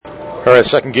All right,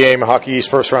 second game, Hockey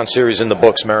East first round series in the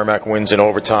books. Merrimack wins in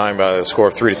overtime. The score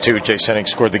of 3-2. Jace Hennig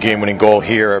scored the game-winning goal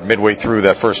here midway through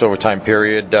that first overtime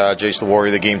period. Jace, the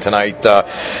Warrior, the game tonight.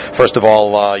 First of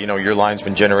all, your line's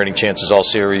been generating chances all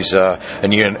series,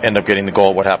 and you end up getting the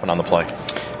goal. What happened on the play?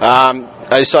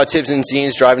 I saw Tibbs and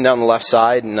Scenes driving down the left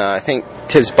side, and I think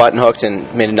Tibbs button hooked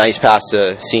and made a nice pass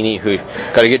to Sini, who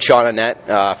got a good shot on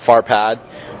net, far pad,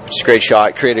 which is a great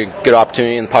shot. Created a good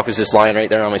opportunity, and the puck was just lying right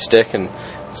there on my stick, and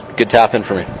it's a good tap in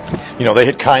for me. They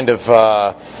had kind of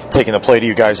taken the play to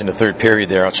you guys in the third period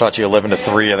there. Outshot you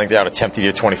 11-3. I think they out attempted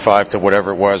you 25 to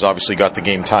whatever it was. Obviously got the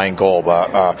game tying goal.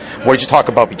 What did you talk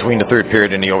about between the third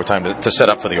period and the overtime to set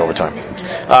up for the overtime?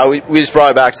 We just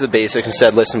brought it back to the basics and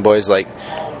said, listen, boys,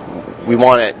 we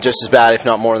want it just as bad, if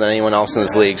not more, than anyone else in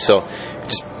this league. So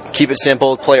just keep it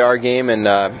simple, play our game, and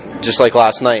just like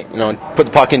last night, put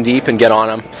the puck in deep and get on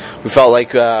them. We felt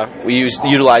like we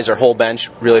utilized our whole bench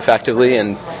really effectively,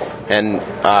 and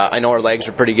I know our legs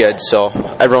were pretty good, so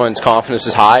everyone's confidence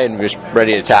is high, and we're just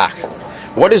ready to attack.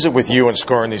 What is it with you and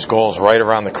scoring these goals right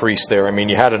around the crease there? I mean,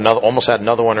 you had almost had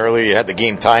another one earlier. You had the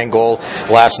game-tying goal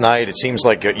last night. It seems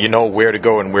like you know where to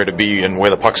go and where to be and where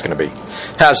the puck's going to be.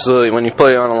 Absolutely. When you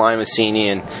play on a line with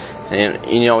Sini and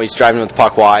he's driving with the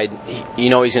puck wide, he's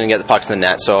going to get the puck to the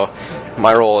net. So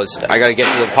my role is I got to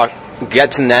get to the puck,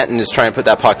 get to the net, and just try and put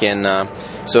that puck in.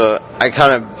 So I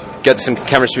kind of get some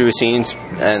chemistry with Scenes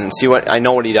and see what I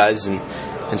know what he does, and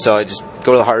so I just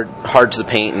go to the hard to the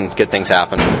paint and get things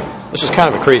happen. This is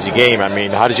kind of a crazy game. I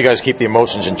mean, how did you guys keep the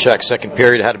emotions in check? Second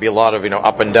period had to be a lot of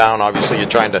up and down. Obviously, you're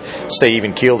trying to stay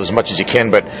even keeled as much as you can,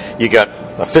 but you got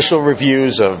official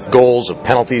reviews of goals, of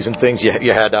penalties, and things.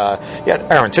 You had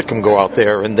Aaron Titcomb go out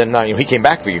there, and then he came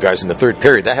back for you guys in the third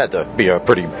period. That had to be a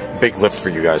pretty big lift for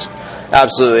you guys.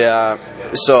 Absolutely.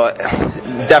 So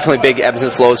definitely big ebbs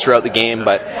and flows throughout the game,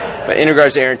 but in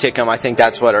regards to Aaron Titcomb, I think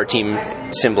that's what our team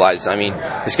symbolizes. I mean,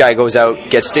 this guy goes out,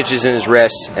 gets stitches in his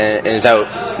wrists, and is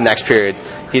out next period.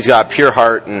 He's got pure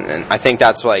heart, and I think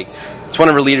that's it's one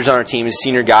of our leaders on our team. He's a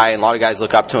senior guy, and a lot of guys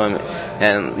look up to him,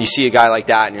 and you see a guy like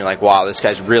that, and you're like, wow, this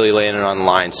guy's really laying it on the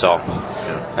line. So,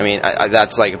 I mean,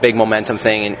 that's a big momentum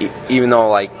thing, and even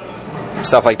though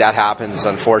stuff like that happens, it's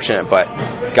unfortunate, but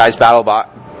guys battle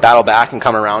back and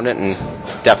come around it, and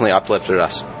definitely uplifted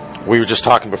us. We were just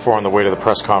talking before on the way to the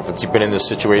press conference. You've been in this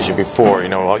situation before.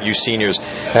 You seniors,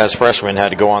 as freshmen, had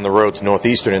to go on the road to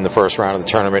Northeastern in the first round of the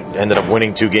tournament. Ended up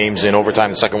winning 2 games in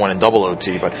overtime, the second one in double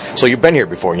OT. So you've been here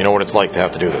before. You know what it's like to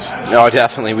have to do this. No,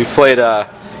 definitely. We've played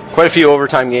quite a few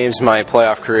overtime games in my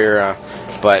playoff career,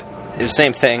 but it's the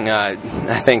same thing. I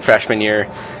think freshman year,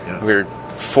 we were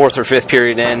 4th or 5th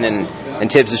period in,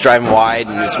 and Tibbs was driving wide,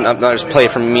 and it was another play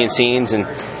from me and Scenes, and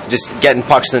just getting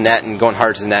pucks to the net and going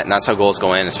hard to the net, and that's how goals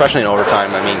go in, especially in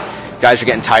overtime. I mean, guys are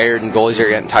getting tired, and goalies are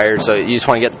getting tired, so you just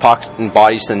want to get the puck and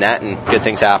bodies to the net, and good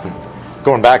things happen.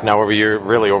 Going back now over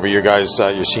your guys,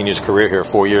 your seniors' career here,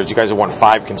 4 years, you guys have won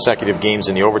 5 consecutive games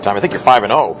in the overtime. I think you're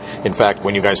 5-0, in fact,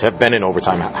 when you guys have been in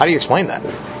overtime. How do you explain that?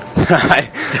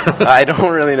 I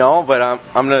don't really know, but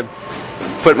I'm going to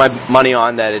put my money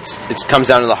on that it comes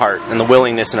down to the heart and the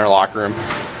willingness in our locker room.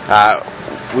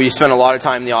 We spend a lot of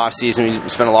time in the off season. We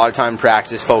spend a lot of time in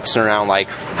practice focusing around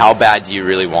how bad do you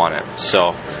really want it.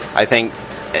 So I think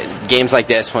games like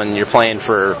this, when you're playing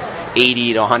for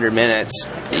 80 to 100 minutes,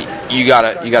 you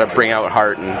gotta bring out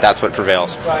heart, and that's what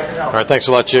prevails. All right, thanks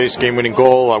a lot, Jace. Game-winning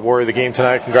goal. Warrior the game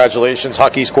tonight. Congratulations.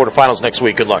 Hockey East quarterfinals next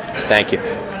week. Good luck. Thank you.